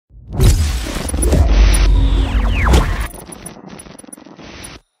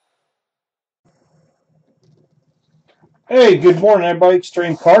Hey, good morning, everybody.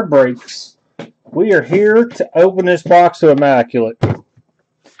 Extreme Card Breaks. We are here to open this box of Immaculate.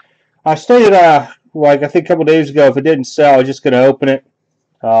 I stated, like I think a couple days ago, if it didn't sell, I was just going to open it,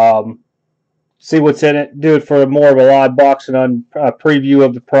 see what's in it, do it for more of a live box and preview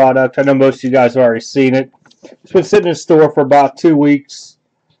of the product. I know most of you guys have already seen it. It's been sitting in the store for about 2 weeks,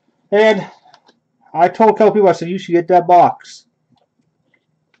 and I told a couple people, I said, you should get that box.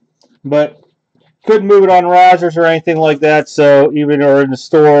 But couldn't move it on risers or anything like that, so even or in the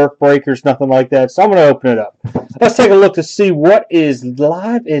store, breakers, nothing like that. So I'm going to open it up. Let's take a look to see what is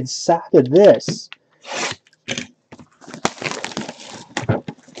live inside of this.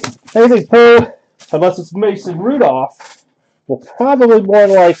 Anything Pooh, unless it's Mason Rudolph, will probably more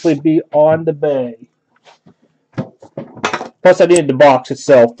likely be on the bay. Plus, I needed the box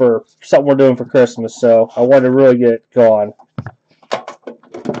itself for something we're doing for Christmas, so I wanted to really get it going.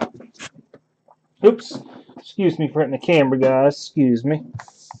 Oops. Excuse me for hitting the camera, guys. Excuse me.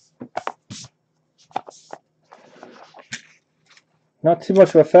 Not too much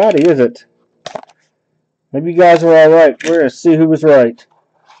of a fatty, is it? Maybe you guys were alright. We're going to see who was right.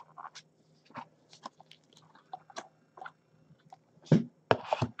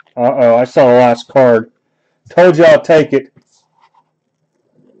 Uh-oh, I saw the last card. Told you I'll take it.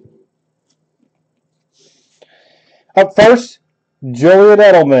 Up first, Julian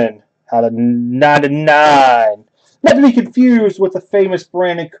Edelman out of 99. Not to be confused with the famous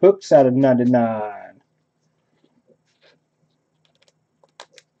Brandon Cooks out of 99.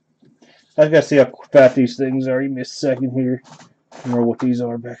 I gotta see how fat these things are. Give me a second here. I don't know what these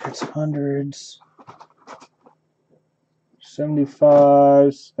are back. It's hundreds.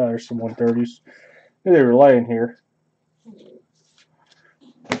 75s. Oh, there's some 130s. They were laying here.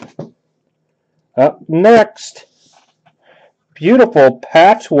 Up next, beautiful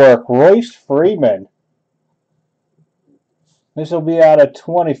patchwork Royce Freeman. This will be out of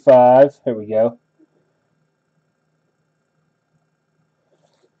 25. Here we go.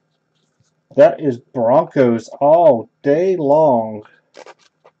 That is Broncos all day long.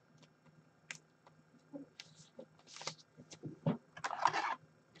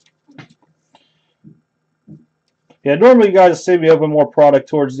 Yeah, normally you guys see me open more product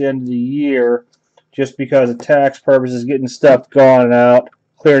towards the end of the year just because of tax purposes, getting stuff gone out,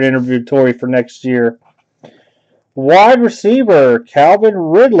 clearing inventory for next year. Wide receiver, Calvin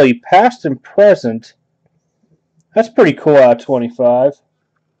Ridley, past and present. That's pretty cool out of 25.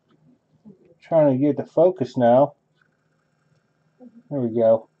 Trying to get the focus now. There we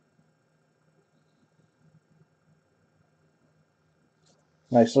go.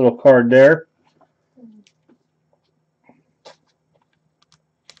 Nice little card there.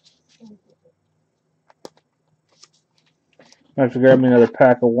 I have to grab me another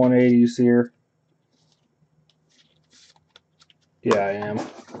pack of 180s here. Yeah, I am.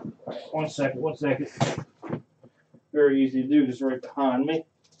 One second. Very easy to do, just right behind me.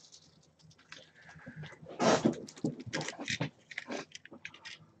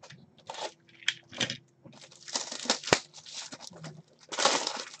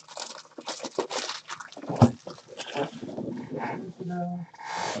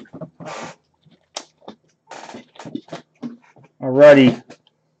 Alrighty.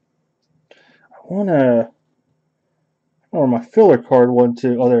 I don't know where my filler card went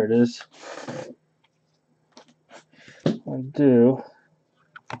to. Oh, there it is. I do.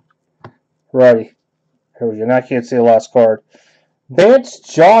 Righty. Here we go. Now I can't see the last card. Vance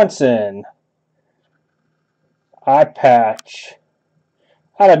Johnson. Eye patch.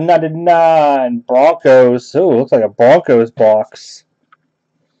 Out of 99. Broncos. Oh, looks like a Broncos box.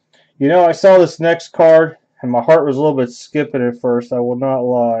 You know, I saw this next card, and my heart was a little bit skipping at first. I will not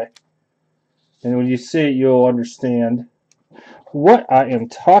lie. And when you see it, you'll understand what I am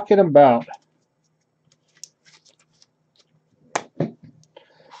talking about.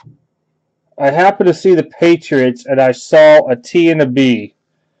 I happened to see the Patriots, and I saw a T and a B.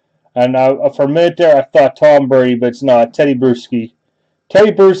 And for a minute there, I thought Tom Brady, but it's not. Teddy Bruschi.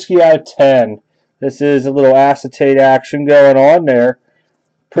 Teddy Bruschi out of 10. This is a little acetate action going on there.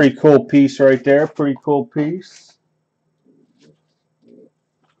 Pretty cool piece right there. Pretty cool piece.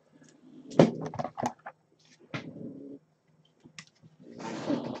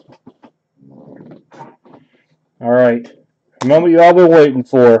 All right. The moment you all been waiting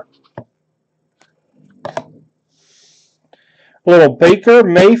for. Little Baker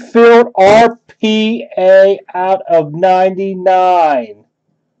Mayfield RPA out of 99.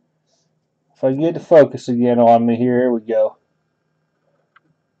 If I can get the focus again on me here we go.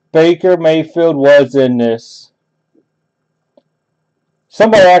 Baker Mayfield was in this.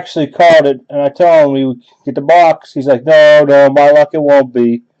 Somebody actually called it, and I told him we would get the box. He's like, no, my luck it won't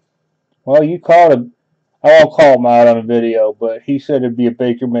be. Well, you called him. I won't call him out on a video, but he said it'd be a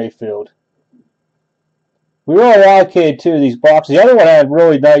Baker Mayfield. We really allocated two of these boxes. The other one had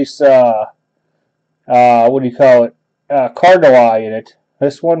really nice, what do you call it, cardinal eye in it.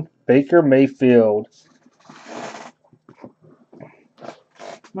 This one, Baker Mayfield. I'm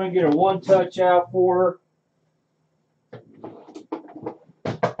going to get a one-touch out for her.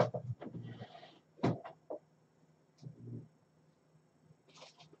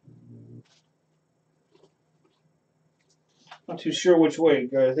 Not too sure which way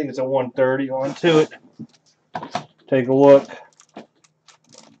it goes. I think it's a 130 onto it. Take a look.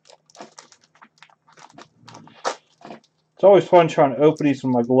 It's always fun trying to open these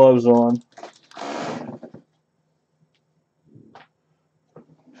with my gloves on.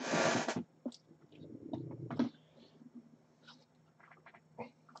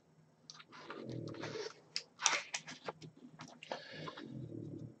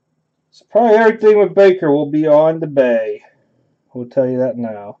 So probably everything with Baker will be on the bay. We'll tell you that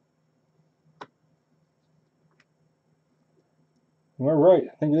now. We're right.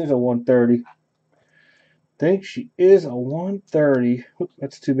 I think it is a 130. I think she is a 130. Oops,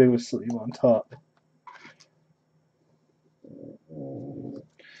 that's too big of a sleeve on top.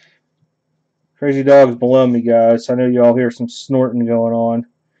 Crazy dog's below me, guys. I know y'all hear some snorting going on.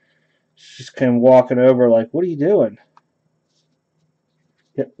 She just came walking over like, what are you doing?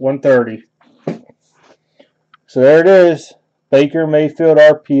 Yep, 130. So there it is. Baker Mayfield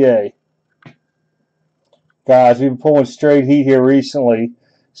RPA. Guys, we've been pulling straight heat here recently.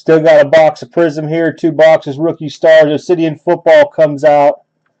 Still got a box of Prism here, 2 boxes, Rookie Stars. Obsidian Football comes out.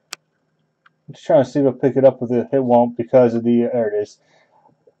 I'm just trying to see if I'll pick it up with it. It won't because of the, there it is.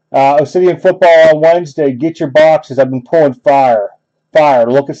 Obsidian Football on Wednesday. Get your boxes. I've been pulling fire.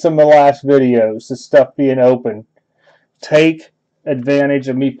 Look at some of the last videos. This stuff being open. Take advantage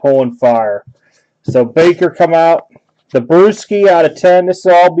of me pulling fire. So Baker come out. The Brewski out of 10. This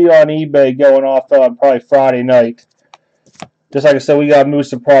will all be on eBay going off on probably Friday night. Just like I said, we got to move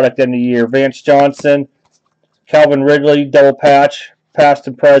some product in the year. Vance Johnson, Calvin Ridley, double patch, past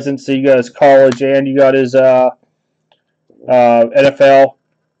and present. So you got his college and you got his NFL.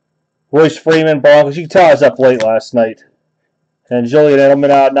 Royce Freeman, Broncos. You can tell I was up late last night. And Julian Edelman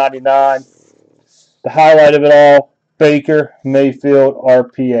out of 99. The highlight of it all, Baker Mayfield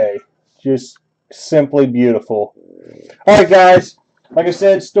RPA. Just simply beautiful. All right, guys. Like I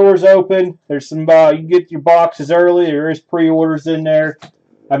said, store's open. There's some. You can get your boxes early. There is pre-orders in there.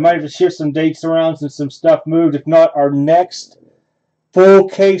 I might have to shift some dates around since some stuff moved. If not, our next full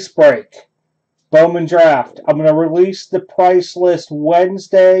case break, Bowman Draft. I'm going to release the price list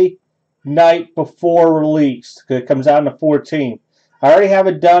Wednesday night before release. It comes out on the 14th. I already have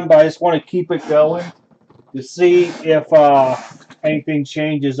it done, but I just want to keep it going to see if anything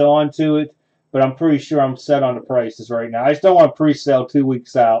changes onto it. But I'm pretty sure I'm set on the prices right now. I just don't want to pre-sale 2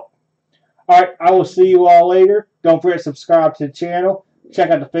 weeks out. All right, I will see you all later. Don't forget to subscribe to the channel.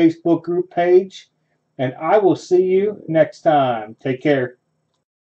 Check out the Facebook group page. And I will see you next time. Take care.